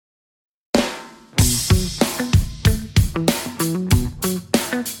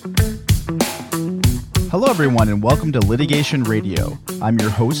Hello, everyone, and welcome to Litigation Radio. I'm your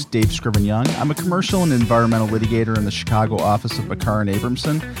host, Dave Scriven-Young. I'm a commercial and environmental litigator in the Chicago office of Bakar &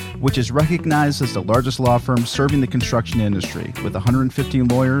 Abramson, which is recognized as the largest law firm serving the construction industry, with 115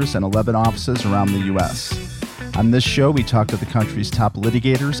 lawyers and 11 offices around the U.S. On this show, we talk to the country's top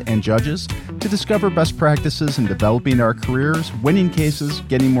litigators and judges to discover best practices in developing our careers, winning cases,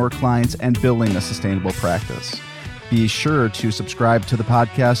 getting more clients, and building a sustainable practice. Be sure to subscribe to the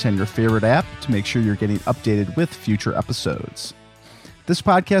podcast on your favorite app to make sure you're getting updated with future episodes. This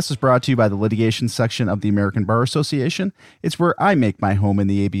podcast is brought to you by the Litigation Section of the American Bar Association. It's where I make my home in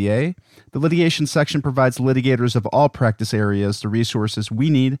the ABA. The Litigation Section provides litigators of all practice areas the resources we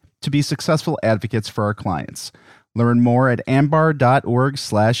need to be successful advocates for our clients. Learn more at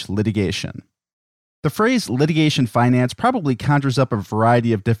ambar.org/litigation. The phrase litigation finance probably conjures up a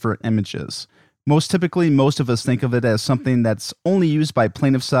variety of different images. Most typically, most of us think of it as something that's only used by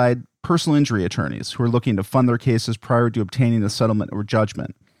plaintiff side personal injury attorneys who are looking to fund their cases prior to obtaining a settlement or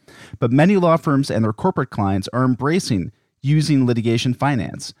judgment. But many law firms and their corporate clients are embracing using litigation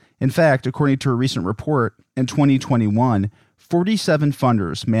finance. In fact, according to a recent report, in 2021, 47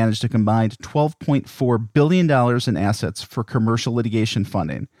 funders managed a combined $12.4 billion in assets for commercial litigation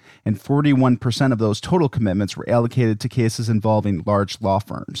funding, and 41% of those total commitments were allocated to cases involving large law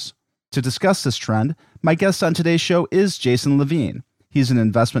firms. To discuss this trend, my guest on today's show is Jason Levine. He's an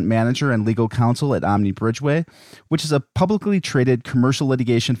investment manager and legal counsel at Omni Bridgeway, which is a publicly traded commercial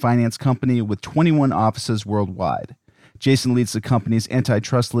litigation finance company with 21 offices worldwide. Jason leads the company's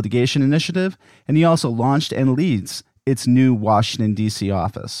antitrust litigation initiative, and he also launched and leads its new Washington, D.C.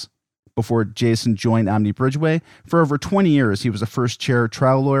 office. Before Jason joined Omni Bridgeway, for over 20 years, he was a first-chair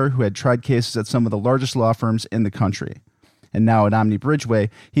trial lawyer who had tried cases at some of the largest law firms in the country. And now at Omni Bridgeway,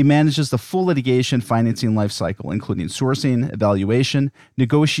 he manages the full litigation financing lifecycle, including sourcing, evaluation,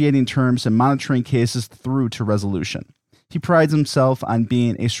 negotiating terms, and monitoring cases through to resolution. He prides himself on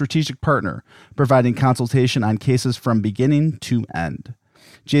being a strategic partner, providing consultation on cases from beginning to end.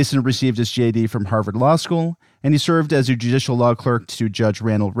 Jason received his JD from Harvard Law School, and he served as a judicial law clerk to Judge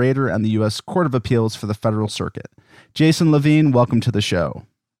Randall Rader on the U.S. Court of Appeals for the Federal Circuit. Jason Levine, welcome to the show.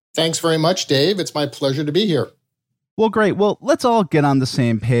 Thanks very much, Dave. It's my pleasure to be here. Well, great. Well, let's all get on the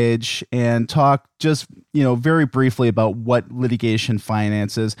same page and talk just, very briefly about what litigation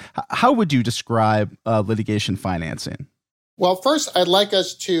finance is. How would you describe litigation financing? Well, first, I'd like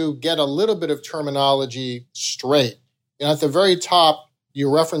us to get a little bit of terminology straight. At the very top,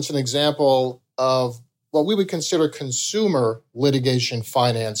 you reference an example of what we would consider consumer litigation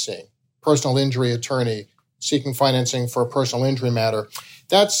financing, personal injury attorney seeking financing for a personal injury matter.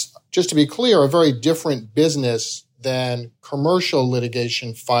 That's, just to be clear, a very different business than commercial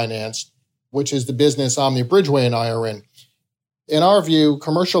litigation finance, which is the business Omni Bridgeway and I are in. In our view,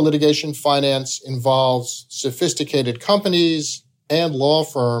 commercial litigation finance involves sophisticated companies and law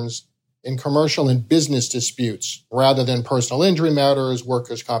firms in commercial and business disputes rather than personal injury matters,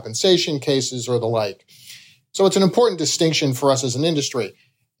 workers' compensation cases, or the like. So it's an important distinction for us as an industry.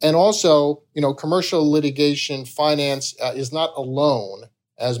 And also, commercial litigation finance is not alone,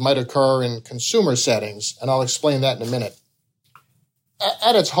 as might occur in consumer settings, and I'll explain that in a minute.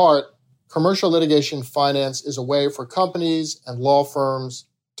 At its heart, commercial litigation finance is a way for companies and law firms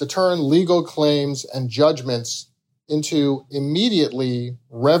to turn legal claims and judgments into immediately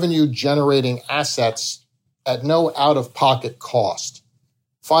revenue-generating assets at no out-of-pocket cost.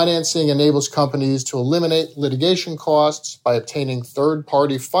 Financing enables companies to eliminate litigation costs by obtaining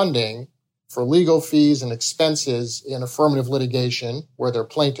third-party funding for legal fees and expenses in affirmative litigation where they're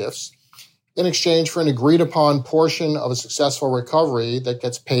plaintiffs, in exchange for an agreed-upon portion of a successful recovery that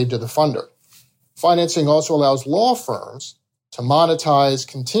gets paid to the funder. Financing also allows law firms to monetize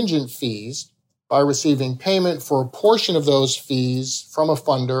contingent fees by receiving payment for a portion of those fees from a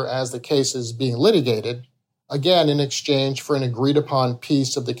funder as the case is being litigated, again in exchange for an agreed-upon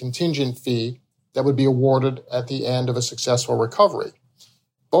piece of the contingent fee that would be awarded at the end of a successful recovery.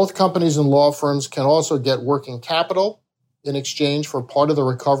 Both companies and law firms can also get working capital in exchange for part of the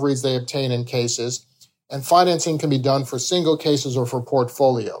recoveries they obtain in cases, and financing can be done for single cases or for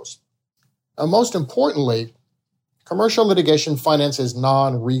portfolios. And most importantly, commercial litigation finance is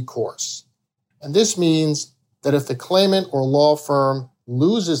non-recourse. And this means that if the claimant or law firm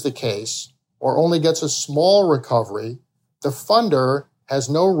loses the case or only gets a small recovery, the funder has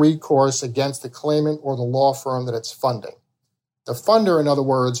no recourse against the claimant or the law firm that it's funding. The funder, in other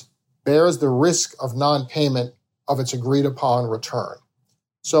words, bears the risk of non-payment of its agreed-upon return.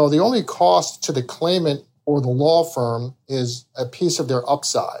 So the only cost to the claimant or the law firm is a piece of their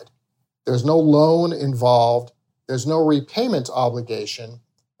upside. There's no loan involved, there's no repayment obligation,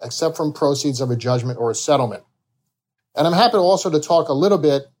 except from proceeds of a judgment or a settlement. And I'm happy also to talk a little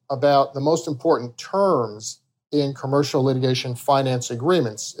bit about the most important terms in commercial litigation finance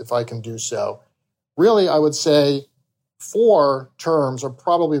agreements, if I can do so. Really, I would say 4 terms are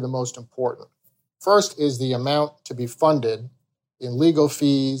probably the most important. First is the amount to be funded in legal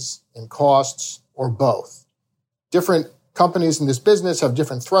fees, in costs, or both. Different companies in this business have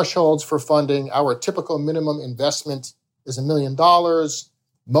different thresholds for funding. Our typical minimum investment is $1 million.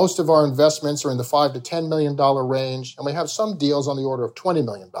 Most of our investments are in the $5 to $10 million range, and we have some deals on the order of $20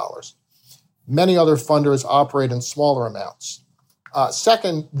 million. Many other funders operate in smaller amounts.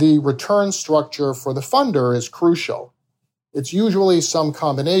 Second, the return structure for the funder is crucial. It's usually some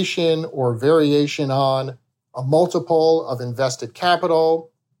combination or variation on a multiple of invested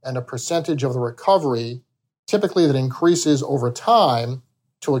capital and a percentage of the recovery, typically that increases over time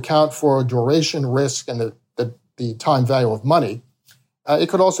to account for duration risk and the time value of money. It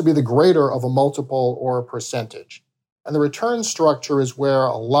could also be the greater of a multiple or a percentage. And the return structure is where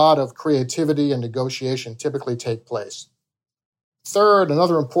a lot of creativity and negotiation typically take place. Third,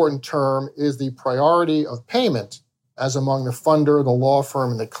 another important term is the priority of payment as among the funder, the law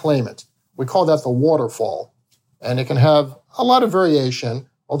firm, and the claimant. We call that the waterfall. And it can have a lot of variation,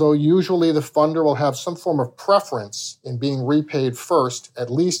 although usually the funder will have some form of preference in being repaid first,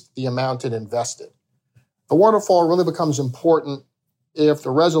 at least the amount it invested. The waterfall really becomes important if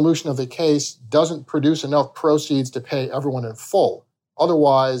the resolution of the case doesn't produce enough proceeds to pay everyone in full.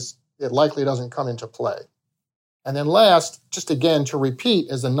 Otherwise, it likely doesn't come into play. And then last, just again to repeat,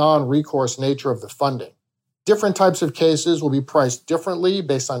 is the non-recourse nature of the funding. Different types of cases will be priced differently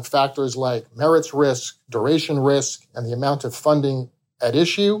based on factors like merits risk, duration risk, and the amount of funding at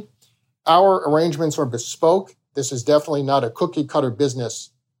issue. Our arrangements are bespoke. This is definitely not a cookie-cutter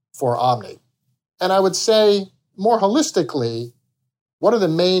business for Omni. And I would say, more holistically, what are the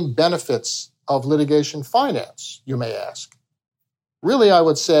main benefits of litigation finance, you may ask? Really, I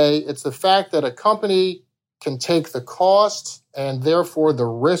would say it's the fact that a company can take the cost and therefore the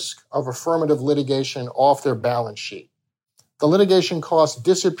risk of affirmative litigation off their balance sheet. The litigation cost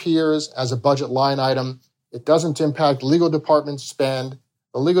disappears as a budget line item. It doesn't impact legal department spend.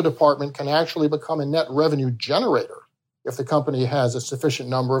 The legal department can actually become a net revenue generator if the company has a sufficient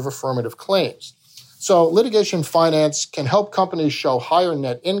number of affirmative claims. So litigation finance can help companies show higher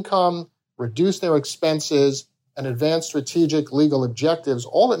net income, reduce their expenses, and advance strategic legal objectives,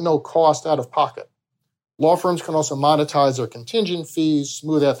 all at no cost out of pocket. Law firms can also monetize their contingent fees,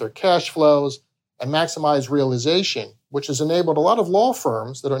 smooth out their cash flows, and maximize realization, which has enabled a lot of law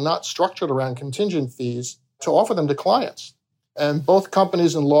firms that are not structured around contingent fees to offer them to clients. And both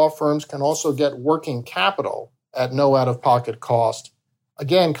companies and law firms can also get working capital at no out-of-pocket cost,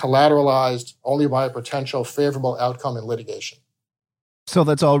 again, collateralized only by a potential favorable outcome in litigation. So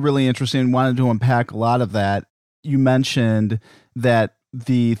that's all really interesting. Wanted to unpack a lot of that. You mentioned that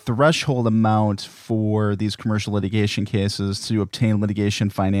the threshold amount for these commercial litigation cases to obtain litigation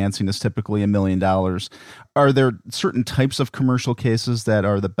financing is typically $1 million. Are there certain types of commercial cases that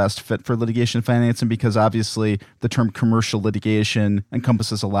are the best fit for litigation financing? Because obviously the term commercial litigation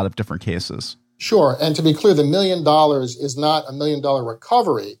encompasses a lot of different cases. Sure. And to be clear, the $1 million is not a $1 million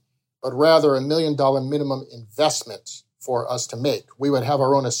recovery, but rather $1 million minimum investment for us to make. We would have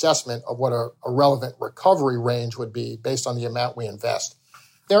our own assessment of what a relevant recovery range would be based on the amount we invest.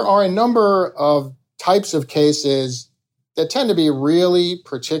 There are a number of types of cases that tend to be really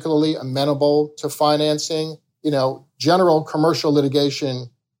particularly amenable to financing. General commercial litigation,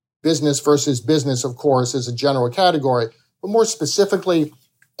 business versus business, of course, is a general category. But more specifically,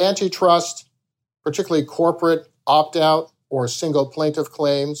 antitrust, particularly corporate opt-out or single plaintiff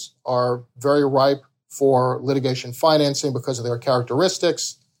claims, are very ripe for litigation financing because of their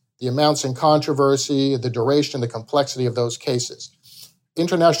characteristics, the amounts in controversy, the duration, the complexity of those cases.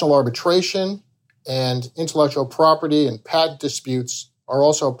 International arbitration and intellectual property and patent disputes are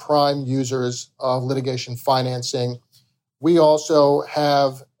also prime users of litigation financing. We also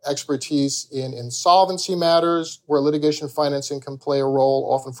have expertise in insolvency matters where litigation financing can play a role,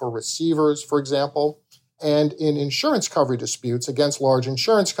 often for receivers, for example, and in insurance coverage disputes against large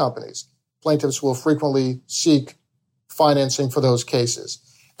insurance companies. Plaintiffs will frequently seek financing for those cases.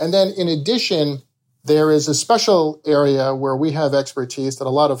 And then in addition, there is a special area where we have expertise that a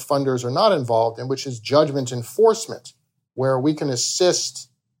lot of funders are not involved in, which is judgment enforcement, where we can assist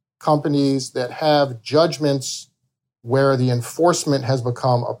companies that have judgments where the enforcement has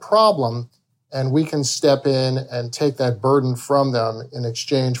become a problem, and we can step in and take that burden from them in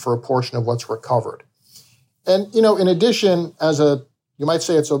exchange for a portion of what's recovered. And, in addition, you might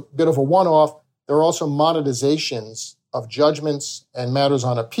say it's a bit of a one-off, there are also monetizations of judgments and matters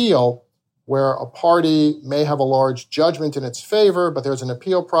on appeal, where a party may have a large judgment in its favor, but there's an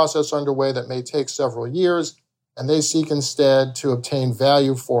appeal process underway that may take several years, and they seek instead to obtain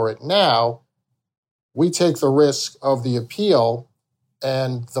value for it now. We take the risk of the appeal,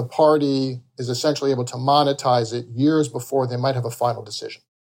 and the party is essentially able to monetize it years before they might have a final decision.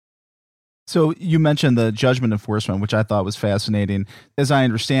 So you mentioned the judgment enforcement, which I thought was fascinating. As I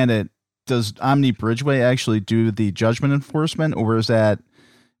understand it, does Omni Bridgeway actually do the judgment enforcement, or is that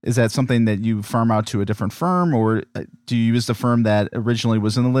something that you farm out to a different firm, or do you use the firm that originally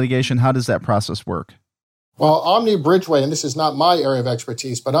was in the litigation? How does that process work? Well, Omni Bridgeway, and this is not my area of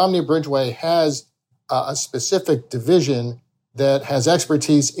expertise, but Omni Bridgeway has a specific division that has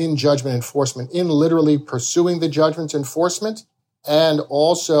expertise in judgment enforcement, in literally pursuing the judgment enforcement, and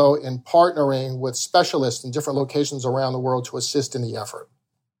also in partnering with specialists in different locations around the world to assist in the effort.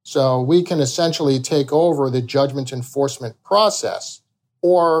 So we can essentially take over the judgment enforcement process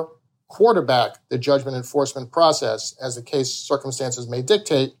or quarterback the judgment enforcement process as the case circumstances may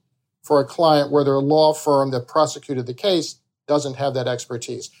dictate for a client where their law firm that prosecuted the case doesn't have that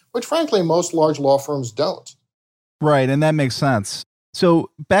expertise, which frankly most large law firms don't. Right, and that makes sense. So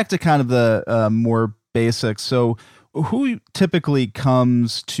back to kind of the more basics. So who typically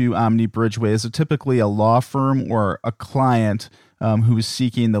comes to Omni Bridgeway? Is it typically a law firm or a client who is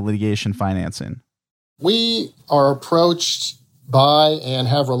seeking the litigation financing? We are approached by and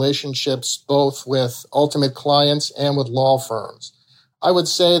have relationships both with ultimate clients and with law firms. I would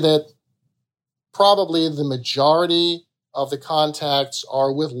say that probably the majority of the contacts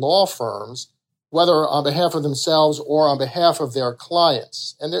are with law firms, whether on behalf of themselves or on behalf of their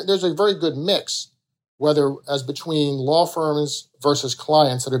clients. And there's a very good mix, whether as between law firms versus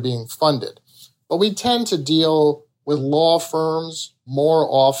clients that are being funded. But we tend to deal with law firms more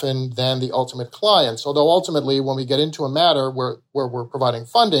often than the ultimate clients, although ultimately when we get into a matter where we're providing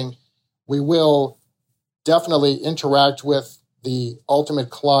funding, we will definitely interact with the ultimate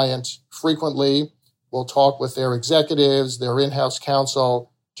client frequently. We'll talk with their executives, their in-house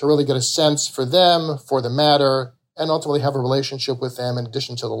counsel, to really get a sense for them, for the matter, and ultimately have a relationship with them in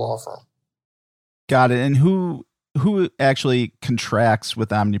addition to the law firm. Got it. And who actually contracts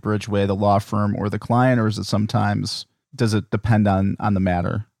with Omni Bridgeway, the law firm or the client, or is it sometimes, does it depend on the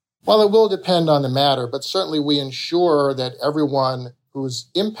matter? Well, it will depend on the matter, but certainly we ensure that everyone who's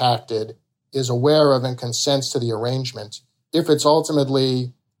impacted is aware of and consents to the arrangement. If it's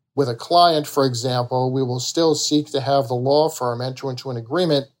ultimately with a client, for example, we will still seek to have the law firm enter into an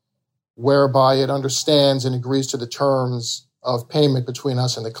agreement whereby it understands and agrees to the terms of payment between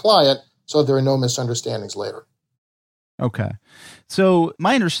us and the client so there are no misunderstandings later. Okay. So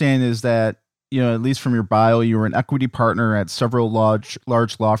my understanding is that, at least from your bio, you were an equity partner at several large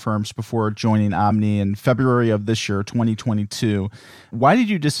law firms before joining Omni in February of this year, 2022. Why did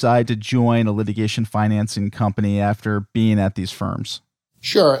you decide to join a litigation financing company after being at these firms?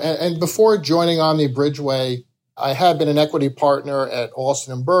 Sure. And before joining Omni Bridgeway, I had been an equity partner at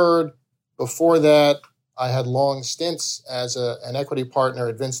Alston & Bird. Before that, I had long stints as an equity partner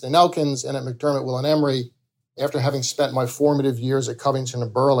at Vincent & Elkins and at McDermott, Will & Emery, after having spent my formative years at Covington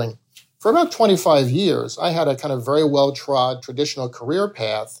 & Burling. For about 25 years, I had a kind of very well-trod traditional career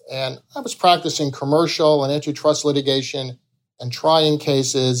path, and I was practicing commercial and antitrust litigation and trying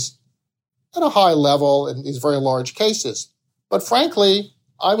cases at a high level in these very large cases. But frankly,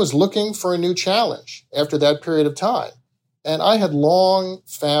 I was looking for a new challenge after that period of time. And I had long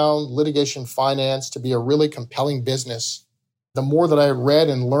found litigation finance to be a really compelling business. The more that I had read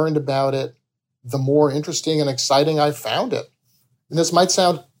and learned about it, the more interesting and exciting I found it. And this might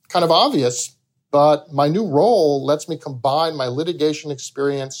sound kind of obvious, but my new role lets me combine my litigation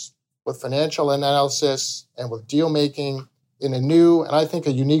experience with financial analysis and with deal making in a new and I think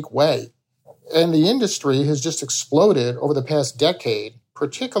a unique way. And the industry has just exploded over the past decade,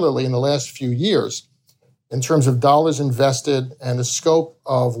 particularly in the last few years, in terms of dollars invested and the scope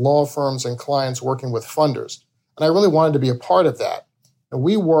of law firms and clients working with funders. And I really wanted to be a part of that. And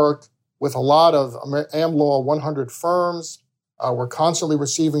we work with a lot of Am Law 100 firms. We're constantly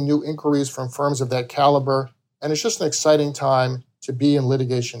receiving new inquiries from firms of that caliber, and it's just an exciting time to be in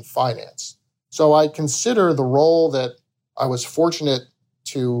litigation finance. So I consider the role that I was fortunate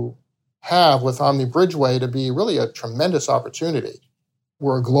to have with Omni Bridgeway to be really a tremendous opportunity.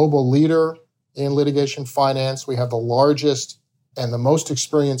 We're a global leader in litigation finance. We have the largest and the most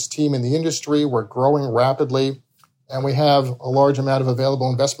experienced team in the industry. We're growing rapidly, and we have a large amount of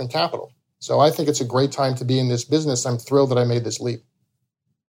available investment capital. So I think it's a great time to be in this business. I'm thrilled that I made this leap.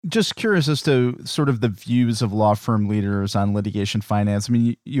 Just curious as to sort of the views of law firm leaders on litigation finance. I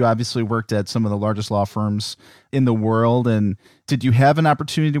mean, you obviously worked at some of the largest law firms in the world, and did you have an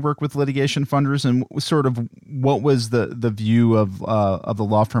opportunity to work with litigation funders? And sort of what was the view of the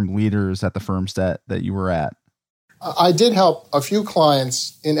law firm leaders at the firms that you were at? I did help a few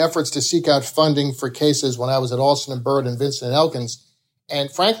clients in efforts to seek out funding for cases when I was at Alston & Bird and Vincent & Elkins.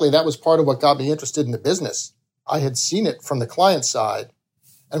 And frankly, that was part of what got me interested in the business. I had seen it from the client side.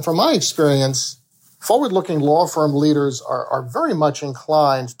 And from my experience, forward-looking law firm leaders are very much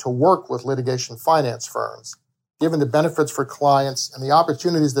inclined to work with litigation finance firms, given the benefits for clients and the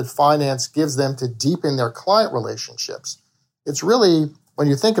opportunities that finance gives them to deepen their client relationships. It's really, when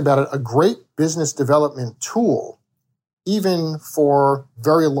you think about it, a great business development tool, even for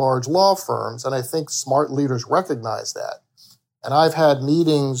very large law firms, and I think smart leaders recognize that. And I've had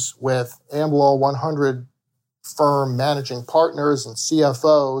meetings with AmLaw 100 firm managing partners and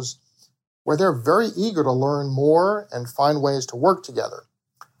CFOs where they're very eager to learn more and find ways to work together.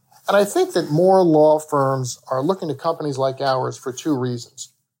 And I think that more law firms are looking to companies like ours for two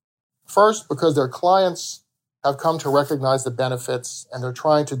reasons. First, because their clients have come to recognize the benefits and they're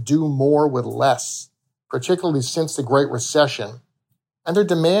trying to do more with less, particularly since the Great Recession. And they're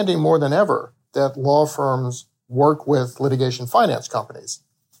demanding more than ever that law firms work with litigation finance companies.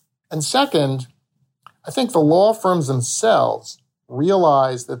 And second, I think the law firms themselves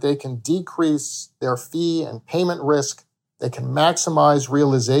realize that they can decrease their fee and payment risk. They can maximize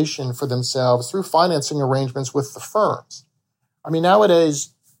realization for themselves through financing arrangements with the firms. I mean,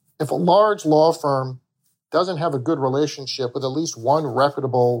 nowadays, if a large law firm doesn't have a good relationship with at least one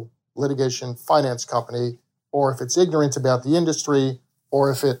reputable litigation finance company, or if it's ignorant about the industry, or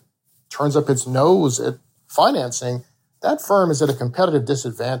if it turns up its nose at financing, that firm is at a competitive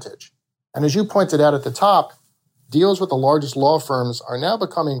disadvantage. And as you pointed out at the top, deals with the largest law firms are now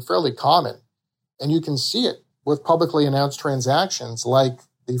becoming fairly common. And you can see it with publicly announced transactions like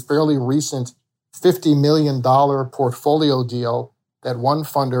the fairly recent $50 million portfolio deal that one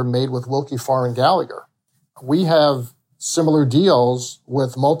funder made with Wilkie Farr and Gallagher. We have similar deals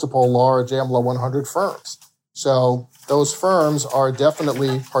with multiple large AmLaw 100 firms. So those firms are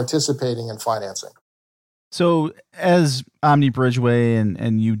definitely participating in financing. So as Omni Bridgeway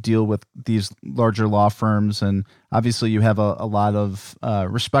and you deal with these larger law firms, and obviously you have a lot of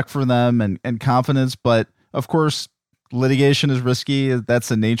respect for them and confidence, but of course, litigation is risky. That's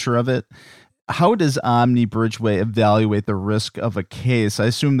the nature of it. How does Omni Bridgeway evaluate the risk of a case? I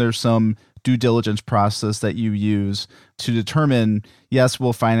assume there's some due diligence process that you use to determine, yes,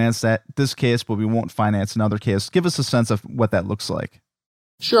 we'll finance this case, but we won't finance another case. Give us a sense of what that looks like.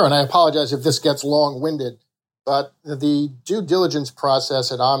 Sure, and I apologize if this gets long-winded, but the due diligence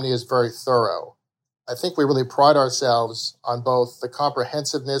process at Omni is very thorough. I think we really pride ourselves on both the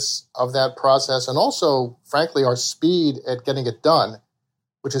comprehensiveness of that process and also, frankly, our speed at getting it done,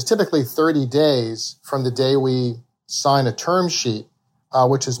 which is typically 30 days from the day we sign a term sheet,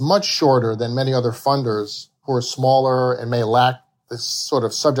 which is much shorter than many other funders who are smaller and may lack the sort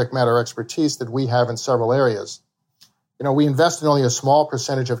of subject matter expertise that we have in several areas. You know, we invest in only a small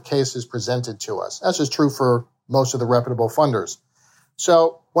percentage of cases presented to us. That's just true for most of the reputable funders.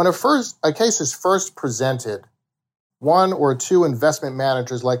 So when a case is first presented, one or two investment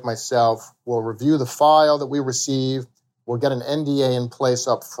managers like myself will review the file that we receive. We'll get an NDA in place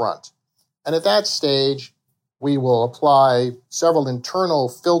up front. And at that stage, we will apply several internal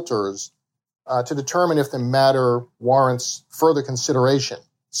filters to determine if the matter warrants further consideration,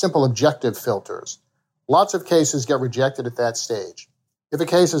 simple objective filters. Lots of cases get rejected at that stage. If a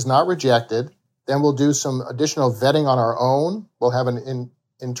case is not rejected, then we'll do some additional vetting on our own. We'll have an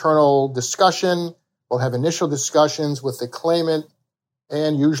internal discussion. We'll have initial discussions with the claimant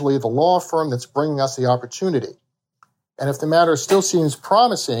and usually the law firm that's bringing us the opportunity. And if the matter still seems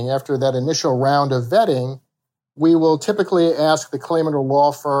promising after that initial round of vetting, we will typically ask the claimant or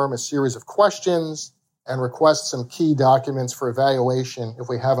law firm a series of questions and request some key documents for evaluation if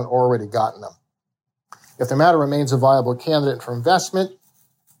we haven't already gotten them. If the matter remains a viable candidate for investment,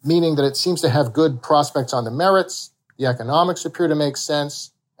 meaning that it seems to have good prospects on the merits, the economics appear to make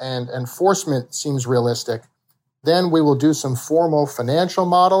sense, and enforcement seems realistic, then we will do some formal financial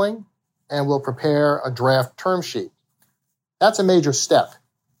modeling and we'll prepare a draft term sheet. That's a major step.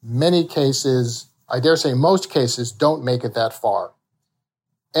 Many cases, I dare say most cases, don't make it that far.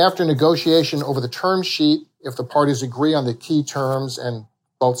 After negotiation over the term sheet, if the parties agree on the key terms and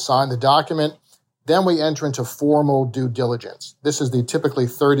both sign the document, then we enter into formal due diligence. This is the typically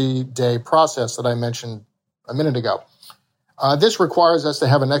 30-day process that I mentioned a minute ago. This requires us to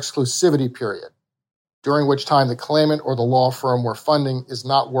have an exclusivity period. during which time the claimant or the law firm we're funding is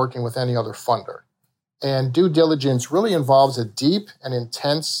not working with any other funder. And due diligence really involves a deep and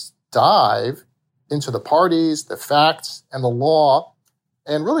intense dive into the parties, the facts, and the law,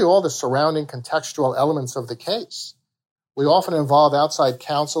 and really all the surrounding contextual elements of the case. We often involve outside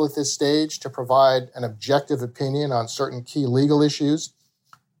counsel at this stage to provide an objective opinion on certain key legal issues.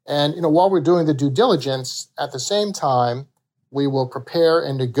 And, while we're doing the due diligence, at the same time, we will prepare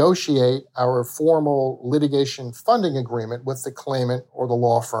and negotiate our formal litigation funding agreement with the claimant or the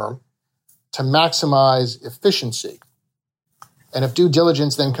law firm to maximize efficiency. And if due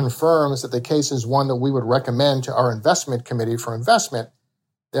diligence then confirms that the case is one that we would recommend to our investment committee for investment,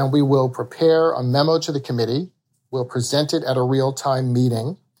 then we will prepare a memo to the committee. We'll present it at a real-time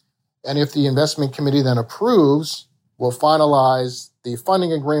meeting. And if the investment committee then approves, we'll finalize the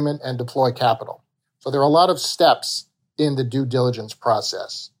funding agreement and deploy capital. So there are a lot of steps in the due diligence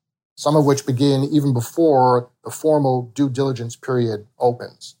process, some of which begin even before the formal due diligence period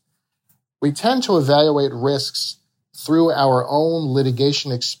opens. We tend to evaluate risks through our own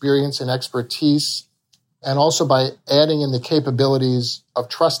litigation experience and expertise, and also by adding in the capabilities of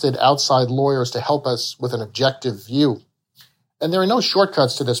trusted outside lawyers to help us with an objective view. And there are no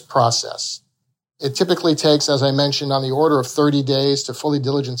shortcuts to this process. It typically takes, as I mentioned, on the order of 30 days to fully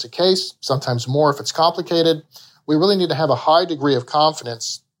diligence a case, sometimes more if it's complicated. We really need to have a high degree of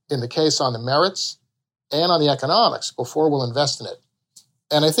confidence in the case on the merits and on the economics before we'll invest in it.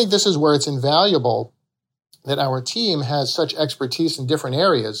 And I think this is where it's invaluable that our team has such expertise in different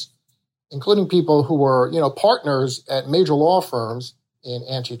areas, including people who were, partners at major law firms in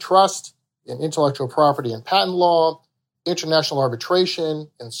antitrust, in intellectual property and patent law, international arbitration,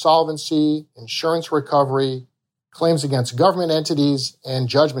 insolvency, insurance recovery, claims against government entities, and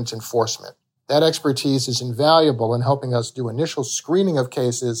judgment enforcement. That expertise is invaluable in helping us do initial screening of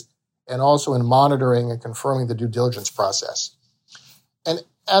cases and also in monitoring and confirming the due diligence process. And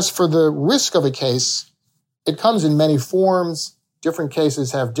as for the risk of a case, it comes in many forms. Different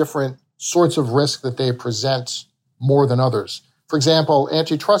cases have different sorts of risk that they present more than others. For example,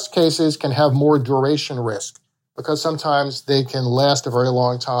 antitrust cases can have more duration risk because sometimes they can last a very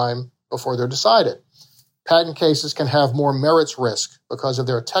long time before they're decided. Patent cases can have more merits risk because of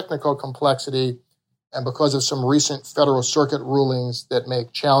their technical complexity and because of some recent Federal Circuit rulings that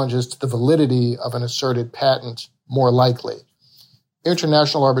make challenges to the validity of an asserted patent more likely.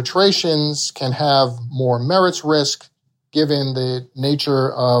 International arbitrations can have more merits risk given the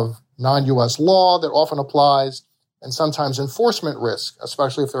nature of non-U.S. law that often applies, and sometimes enforcement risk,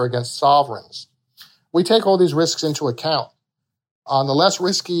 especially if they're against sovereigns. We take all these risks into account. On the less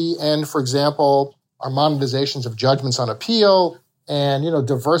risky end, for example, are monetizations of judgments on appeal and,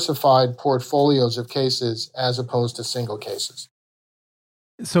 diversified portfolios of cases as opposed to single cases.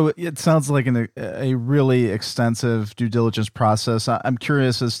 So it sounds like a really extensive due diligence process. I'm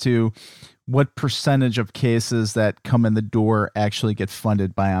curious as to what percentage of cases that come in the door actually get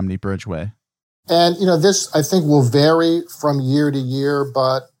funded by Omni Bridgeway. And, this, I think, will vary from year to year,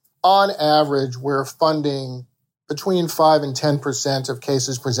 but on average, we're funding between 5 and 10% of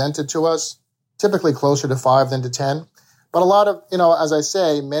cases presented to us, typically closer to 5 than to 10. But a lot of, as I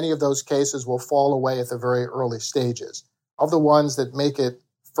say, many of those cases will fall away at the very early stages. Of the ones that make it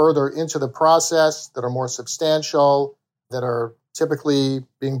further into the process, that are more substantial, that are typically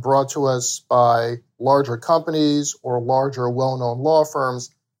being brought to us by larger companies or larger well-known law firms,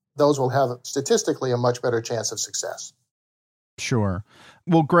 those will have statistically a much better chance of success. Sure.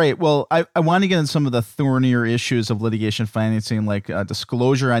 Well, great. Well, I want to get into some of the thornier issues of litigation financing, like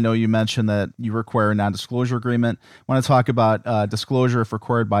disclosure. I know you mentioned that you require a non-disclosure agreement. I want to talk about disclosure if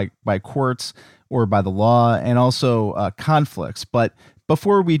required by courts or by the law, and also conflicts. But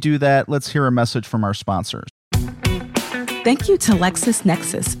before we do that, let's hear a message from our sponsors. Thank you to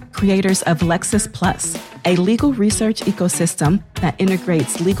LexisNexis, creators of Lexis Plus, a legal research ecosystem that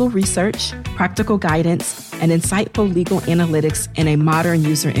integrates legal research, practical guidance, and insightful legal analytics in a modern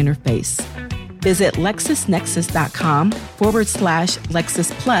user interface. Visit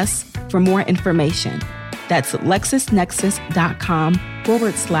LexisNexis.com/Lexis Plus for more information. That's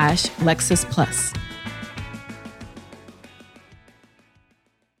LexisNexis.com/Lexis Plus.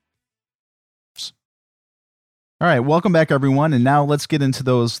 All right, welcome back, everyone. And now let's get into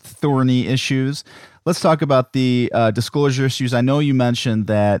those thorny issues. Let's talk about the disclosure issues. I know you mentioned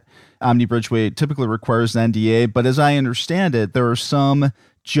that Omni Bridgeway typically requires an NDA, but as I understand it, there are some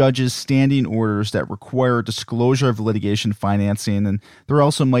judges' standing orders that require disclosure of litigation financing, and there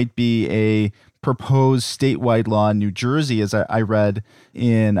also might be a proposed statewide law in New Jersey, as I read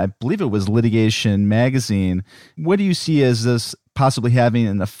in, I believe it was Litigation Magazine. What do you see as this possibly having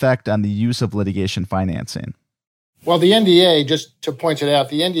an effect on the use of litigation financing? Well, the NDA, just to point it out,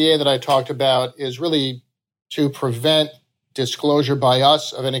 the NDA that I talked about is really to prevent disclosure by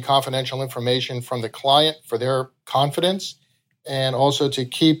us of any confidential information from the client for their confidence, and also to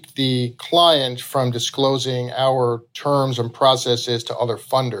keep the client from disclosing our terms and processes to other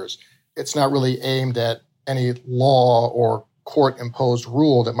funders. It's not really aimed at any law or court-imposed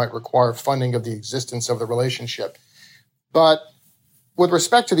rule that might require funding of the existence of the relationship. But with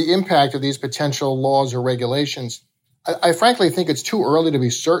respect to the impact of these potential laws or regulations, I frankly think it's too early to be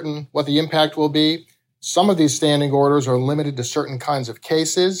certain what the impact will be. Some of these standing orders are limited to certain kinds of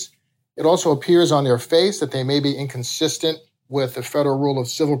cases. It also appears on their face that they may be inconsistent with the Federal Rule of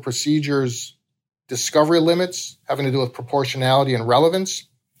Civil Procedure's discovery limits having to do with proportionality and relevance.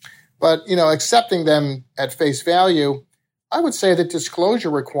 But, accepting them at face value, I would say that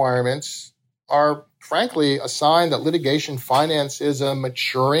disclosure requirements are, frankly, a sign that litigation finance is a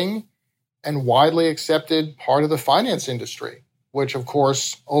maturing and widely accepted part of the finance industry, which, of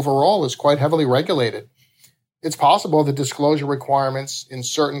course, overall is quite heavily regulated. It's possible that disclosure requirements in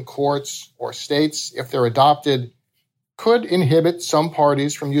certain courts or states, if they're adopted, could inhibit some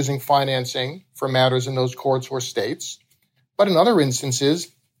parties from using financing for matters in those courts or states. But in other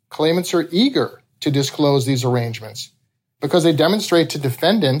instances, claimants are eager to disclose these arrangements because they demonstrate to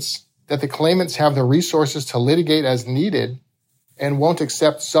defendants that the claimants have the resources to litigate as needed and won't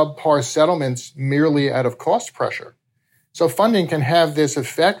accept subpar settlements merely out of cost pressure. So funding can have this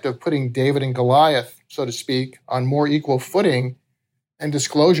effect of putting David and Goliath, so to speak, on more equal footing, and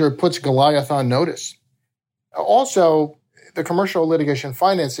disclosure puts Goliath on notice. Also, the commercial litigation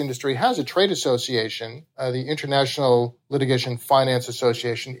finance industry has a trade association, the International Litigation Finance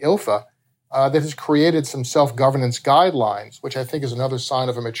Association, ILFA, that has created some self-governance guidelines, which I think is another sign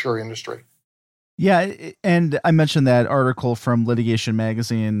of a mature industry. Yeah, and I mentioned that article from Litigation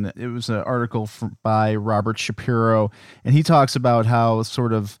Magazine. It was an article by Robert Shapiro, and he talks about how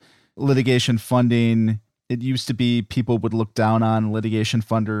sort of litigation funding, it used to be people would look down on litigation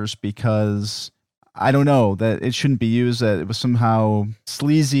funders because, I don't know, that it shouldn't be used, that it was somehow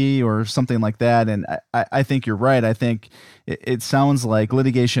sleazy or something like that. And I think you're right. I think it sounds like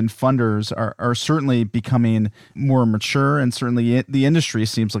litigation funders are certainly becoming more mature, and certainly the industry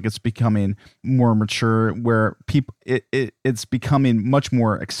seems like it's becoming more mature, where it's becoming much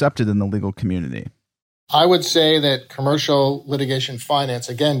more accepted in the legal community. I would say that commercial litigation finance,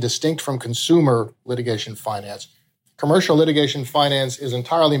 again, distinct from consumer litigation finance, commercial litigation finance is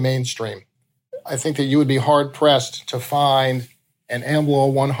entirely mainstream. I think that you would be hard-pressed to find an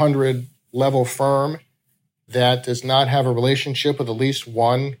AmLaw 100 level firm that does not have a relationship with at least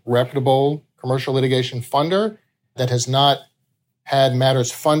one reputable commercial litigation funder, that has not had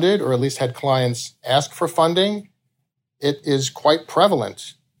matters funded or at least had clients ask for funding. It is quite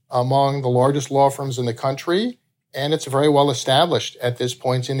prevalent among the largest law firms in the country, and it's very well established at this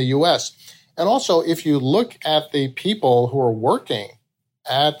point in the U.S. And also, if you look at the people who are working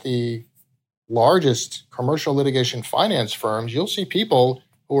at the largest commercial litigation finance firms, you'll see people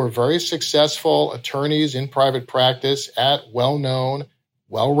who are very successful attorneys in private practice at well-known,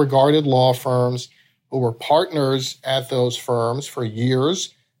 well-regarded law firms who were partners at those firms for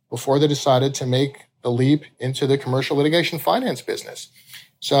years before they decided to make the leap into the commercial litigation finance business.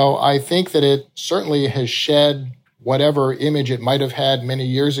 So I think that it certainly has shed whatever image it might have had many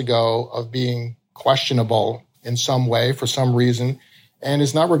years ago of being questionable in some way for some reason, and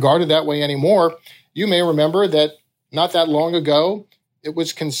is not regarded that way anymore. You may remember that not that long ago, it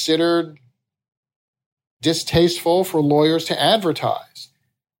was considered distasteful for lawyers to advertise.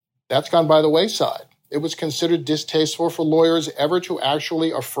 That's gone by the wayside. It was considered distasteful for lawyers ever to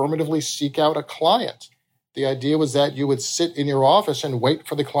actually affirmatively seek out a client. The idea was that you would sit in your office and wait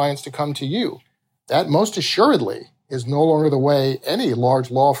for the clients to come to you. That most assuredly is no longer the way any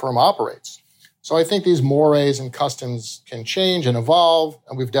large law firm operates. So I think these mores and customs can change and evolve,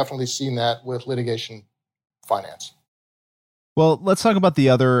 and we've definitely seen that with litigation finance. Well, let's talk about the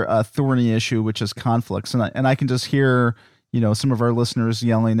other thorny issue, which is conflicts. And I can just hear, some of our listeners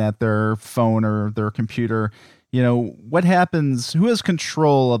yelling at their phone or their computer. What happens? Who has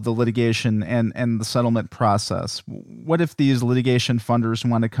control of the litigation and the settlement process? What if these litigation funders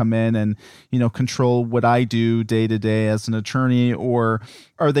want to come in and, control what I do day to day as an attorney? Or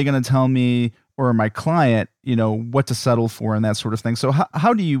are they going to tell me or my client, what to settle for and that sort of thing? So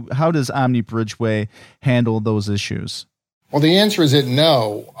how does Omni Bridgeway handle those issues? Well, the answer is that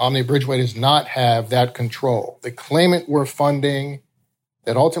no, Omni Bridgeway does not have that control. The claimant we're funding,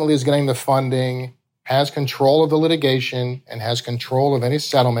 that ultimately is getting the funding, has control of the litigation and has control of any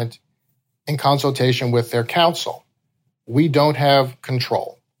settlement in consultation with their counsel. we don't have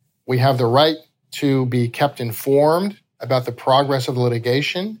control. We have the right to be kept informed about the progress of the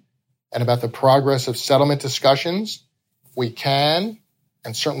litigation and about the progress of settlement discussions. We can,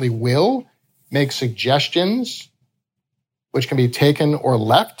 and certainly will, make suggestions which can be taken or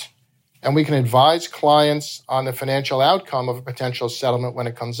left, and we can advise clients on the financial outcome of a potential settlement when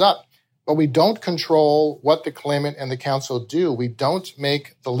it comes up. But we don't control what the claimant and the counsel do. We don't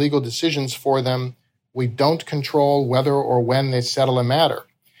make the legal decisions for them. We don't control whether or when they settle a matter.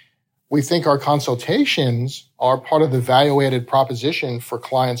 We think our consultations are part of the value-added proposition for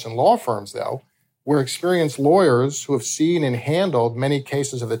clients and law firms, though. We're experienced lawyers who have seen and handled many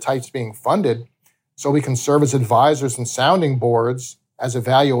cases of the types being funded, so we can serve as advisors and sounding boards as a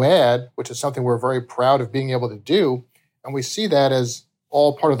value add, which is something we're very proud of being able to do. And we see that as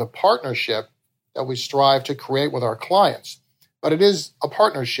all part of the partnership that we strive to create with our clients. But it is a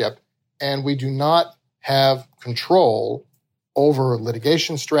partnership, and we do not have control over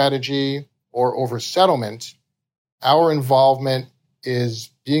litigation strategy or over settlement. Our involvement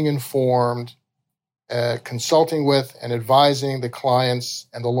is being informed, consulting with and advising the clients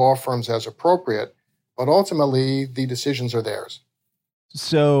and the law firms as appropriate. But ultimately, the decisions are theirs.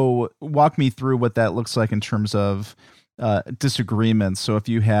 So walk me through what that looks like in terms of disagreements. So if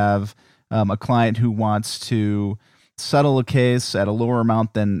you have a client who wants to settle a case at a lower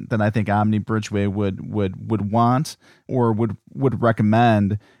amount than I think Omni Bridgeway would want or would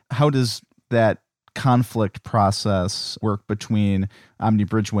recommend, how does that conflict process work between Omni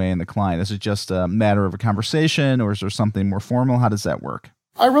Bridgeway and the client? Is it just a matter of a conversation, or is there something more formal? How does that work?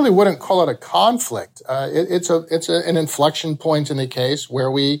 I really wouldn't call it a conflict. It's an inflection point in the case where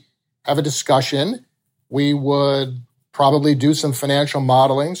we have a discussion. We would probably do some financial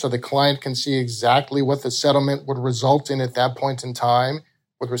modeling so the client can see exactly what the settlement would result in at that point in time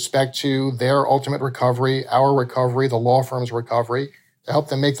with respect to their ultimate recovery, our recovery, the law firm's recovery, to help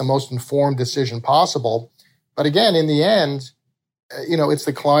them make the most informed decision possible. But again, in the end, it's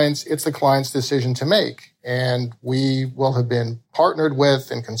the client's decision to make. And we will have been partnered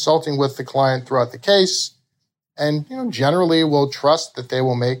with and consulting with the client throughout the case. And, generally we'll trust that they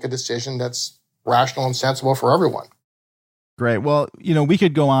will make a decision that's rational and sensible for everyone. Great. Well, we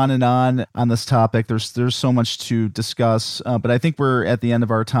could go on and on this topic. There's so much to discuss, but I think we're at the end of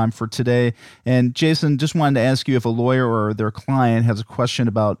our time for today. And Jason, just wanted to ask you if a lawyer or their client has a question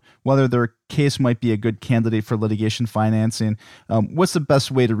about whether their case might be a good candidate for litigation financing. What's the best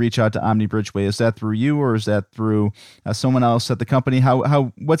way to reach out to Omni Bridgeway? Is that through you, or is that through someone else at the company?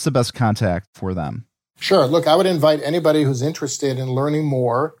 What's the best contact for them? Sure. Look, I would invite anybody who's interested in learning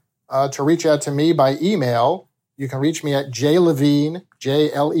more to reach out to me by email. You can reach me at jlevine,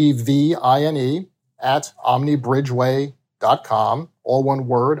 JLEVINE, at omnibridgeway.com, all one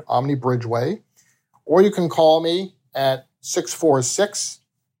word, Omni Bridgeway. Or you can call me at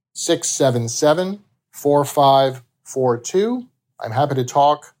 646-677-4542. I'm happy to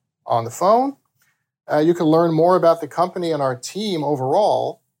talk on the phone. You can learn more about the company and our team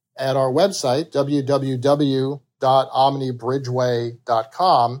overall at our website,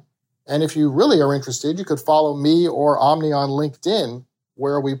 www.omnibridgeway.com. And if you really are interested, you could follow me or Omni on LinkedIn,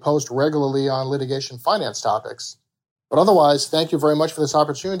 where we post regularly on litigation finance topics. But otherwise, thank you very much for this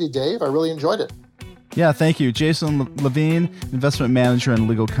opportunity, Dave. I really enjoyed it. Yeah, thank you. Jason Levine, investment manager and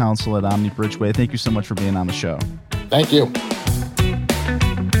legal counsel at Omni Bridgeway. Thank you so much for being on the show. Thank you.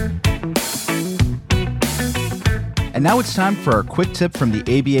 And now it's time for our quick tip from the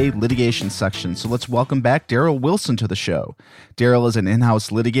ABA litigation section. So let's welcome back Daryl Wilson to the show. Daryl is an in-house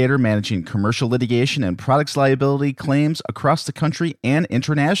litigator managing commercial litigation and products liability claims across the country and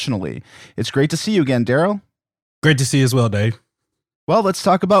internationally. It's great to see you again, Daryl. Great to see you as well, Dave. Well, let's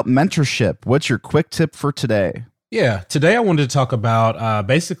talk about mentorship. What's your quick tip for today? Yeah, today I wanted to talk about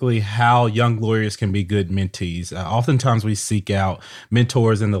basically how young lawyers can be good mentees. Oftentimes we seek out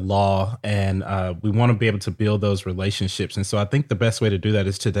mentors in the law, and we want to be able to build those relationships. And so I think the best way to do that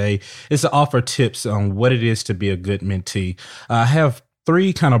is today is to offer tips on what it is to be a good mentee. I have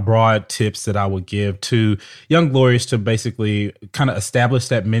three kind of broad tips that I would give to young lawyers to basically kind of establish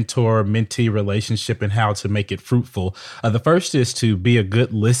that mentor-mentee relationship and how to make it fruitful. The first is to be a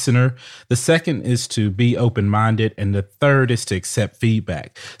good listener. The second is to be open-minded. And the third is to accept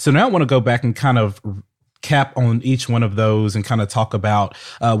feedback. So now I want to go back and kind of cap on each one of those and kind of talk about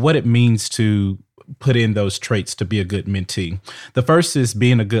what it means to put in those traits to be a good mentee. The first is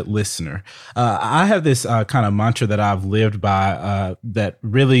being a good listener. I have this kind of mantra that I've lived by that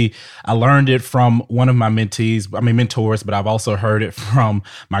really, I learned it from one of my mentors, but I've also heard it from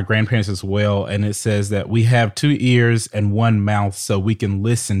my grandparents as well. And it says that we have 2 ears and 1 mouth so we can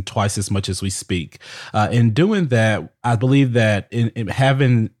listen twice as much as we speak. In doing that, I believe that in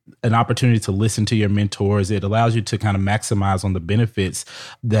having an opportunity to listen to your mentors, it allows you to kind of maximize on the benefits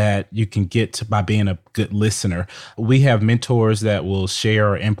that you can get by being a good listener. We have mentors that will share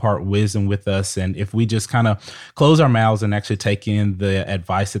or impart wisdom with us. And if we just kind of close our mouths and actually take in the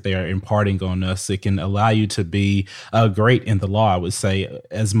advice that they are imparting on us, it can allow you to be great in the law. I would say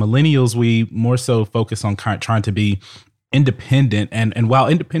as millennials, we more so focus on trying to be independent. And while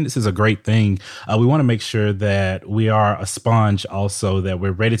independence is a great thing, we want to make sure that we are a sponge also, that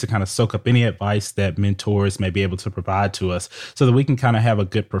we're ready to kind of soak up any advice that mentors may be able to provide to us so that we can kind of have a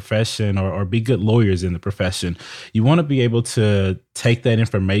good profession or be good lawyers in the profession. You want to be able to take that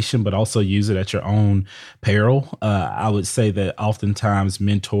information, but also use it at your own peril. I would say that oftentimes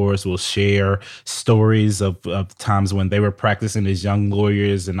mentors will share stories of times when they were practicing as young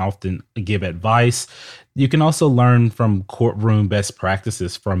lawyers and often give advice. You can also learn from courtroom best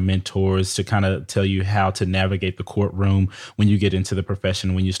practices from mentors to kind of tell you how to navigate the courtroom when you get into the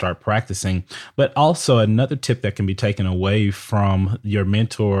profession, when you start practicing. But also another tip that can be taken away from your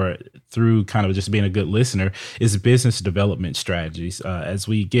mentor through kind of just being a good listener is business development strategies. As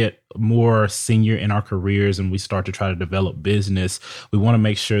we get more senior in our careers and we start to try to develop business, we want to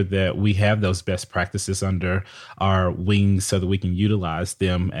make sure that we have those best practices under our wings so that we can utilize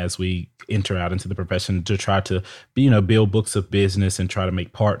them as we enter out into the profession to try to, build books of business and try to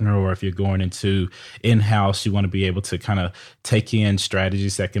make partner. Or if you're going into in-house, you want to be able to kind of take in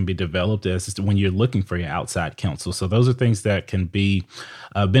strategies that can be developed as when you're looking for your outside counsel. So those are things that can be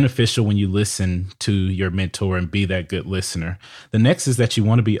beneficial when you listen to your mentor and be that good listener. The next is that you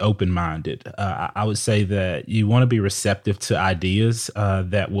want to be open-minded. I would say that you want to be receptive to ideas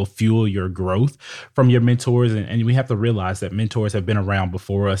that will fuel your growth from your mentors. And we have to realize that mentors have been around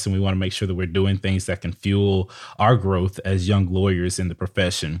before us, and we want to make sure that we're doing things that can fuel our growth as young lawyers in the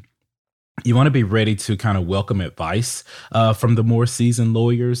profession. You want to be ready to kind of welcome advice from the more seasoned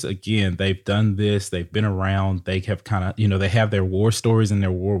lawyers. Again, they've done this, they've been around, they have kind of, they have their war stories and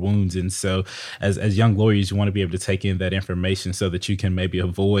their war wounds. And so as young lawyers, you want to be able to take in that information so that you can maybe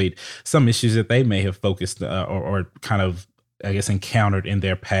avoid some issues that they may have focused or kind of, encountered in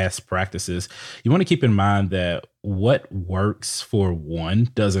their past practices. You want to keep in mind that what works for one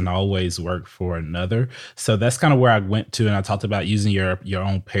doesn't always work for another. So that's kind of where I went to, and I talked about using your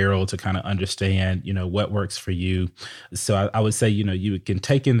own peril to kind of understand, what works for you. So I would say, you can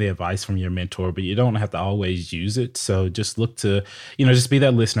take in the advice from your mentor, but you don't have to always use it. So just look to, just be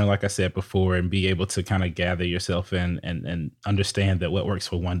that listener, like I said before, and be able to kind of gather yourself and understand that what works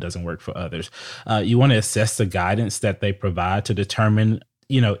for one doesn't work for others. You want to assess the guidance that they provide to determine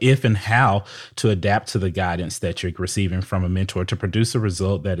if and how to adapt to the guidance that you're receiving from a mentor to produce a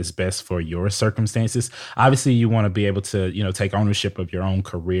result that is best for your circumstances. Obviously, you want to be able to, take ownership of your own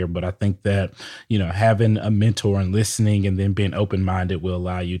career. But I think that, having a mentor and listening and then being open-minded will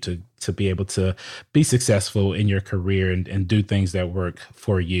allow you to be able to be successful in your career and do things that work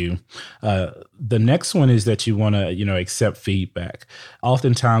for you. The next one is that you want to, accept feedback.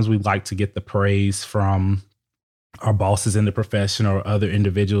 Oftentimes, we like to get the praise from our bosses in the profession or other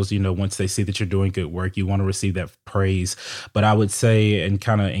individuals. Once they see that you're doing good work, you want to receive that praise. But I would say and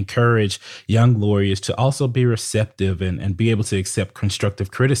kind of encourage young lawyers to also be receptive and be able to accept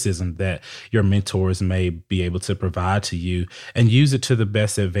constructive criticism that your mentors may be able to provide to you and use it to the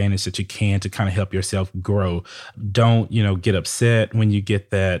best advantage that you can to kind of help yourself grow. Don't, get upset when you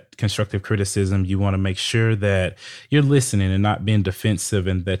get that constructive criticism. You want to make sure that you're listening and not being defensive,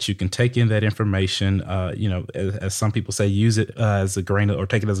 and that you can take in that information, as some people say, use it as a grain of, or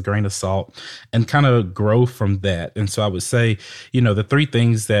take it as a grain of salt and kind of grow from that. And so I would say, the 3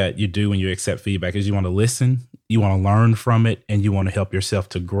 things that you do when you accept feedback is you want to listen, you want to learn from it, and you want to help yourself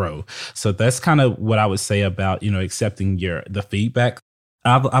to grow. So that's kind of what I would say about, accepting the feedback.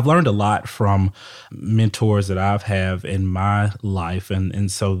 I've learned a lot from mentors that I've have in my life.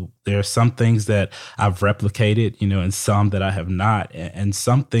 And so there are some things that I've replicated, and some that I have not, and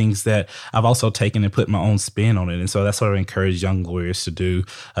some things that I've also taken and put my own spin on it. And so that's what I encourage young lawyers to do,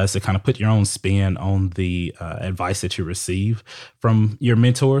 is to kind of put your own spin on the advice that you receive from your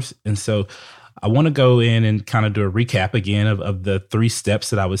mentors. And so I want to go in and kind of do a recap again of the 3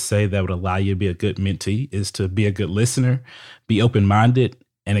 steps that I would say that would allow you to be a good mentee is to be a good listener, be open-minded,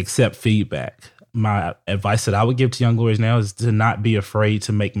 and accept feedback. my advice that I would give to young lawyers now is to not be afraid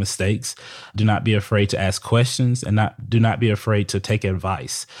to make mistakes. Do not be afraid to ask questions, and do not be afraid to take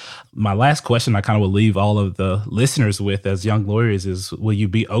advice. My last question I kind of will leave all of the listeners with as young lawyers is, will you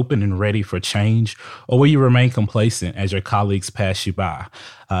be open and ready for change, or will you remain complacent as your colleagues pass you by?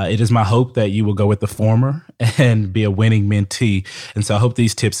 It is my hope that you will go with the former and be a winning mentee. And so I hope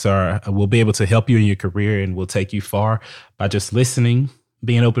these tips will be able to help you in your career and will take you far by just listening,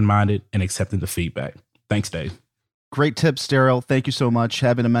 being open-minded, and accepting the feedback. Thanks, Dave. Great tips, Daryl. Thank you so much.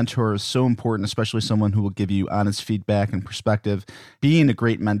 Having a mentor is so important, especially someone who will give you honest feedback and perspective. Being a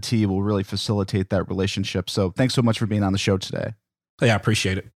great mentee will really facilitate that relationship. So thanks so much for being on the show today. Yeah, I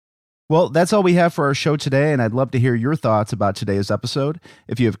appreciate it. Well, that's all we have for our show today, and I'd love to hear your thoughts about today's episode.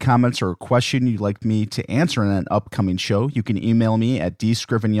 If you have comments or a question you'd like me to answer in an upcoming show, you can email me at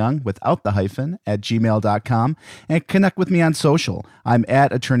dscrivenyoung without the hyphen at gmail.com and connect with me on social. I'm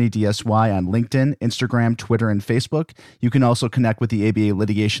at Attorney DSY on LinkedIn, Instagram, Twitter, and Facebook. You can also connect with the ABA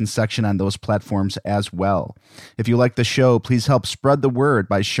Litigation Section on those platforms as well. If you like the show, please help spread the word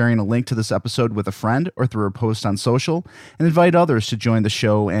by sharing a link to this episode with a friend or through a post on social, and invite others to join the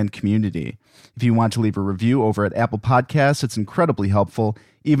show and community. If you want to leave a review over at Apple Podcasts, it's incredibly helpful.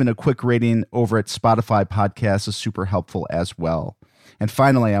 Even a quick rating over at Spotify Podcasts is super helpful as well. And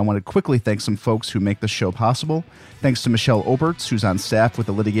finally, I want to quickly thank some folks who make this show possible. Thanks to Michelle Oberts, who's on staff with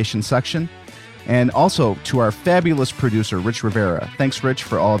the Litigation Section. And also to our fabulous producer, Rich Rivera. Thanks, Rich,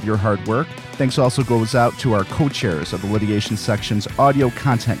 for all of your hard work. Thanks also goes out to our co-chairs of the Litigation Section's Audio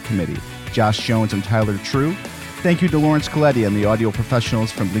Content Committee, Josh Jones and Tyler True. Thank you to Lawrence Coletti and the audio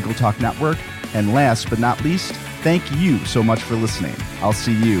professionals from Legal Talk Network. And last but not least, thank you so much for listening. I'll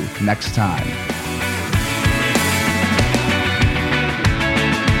see you next time.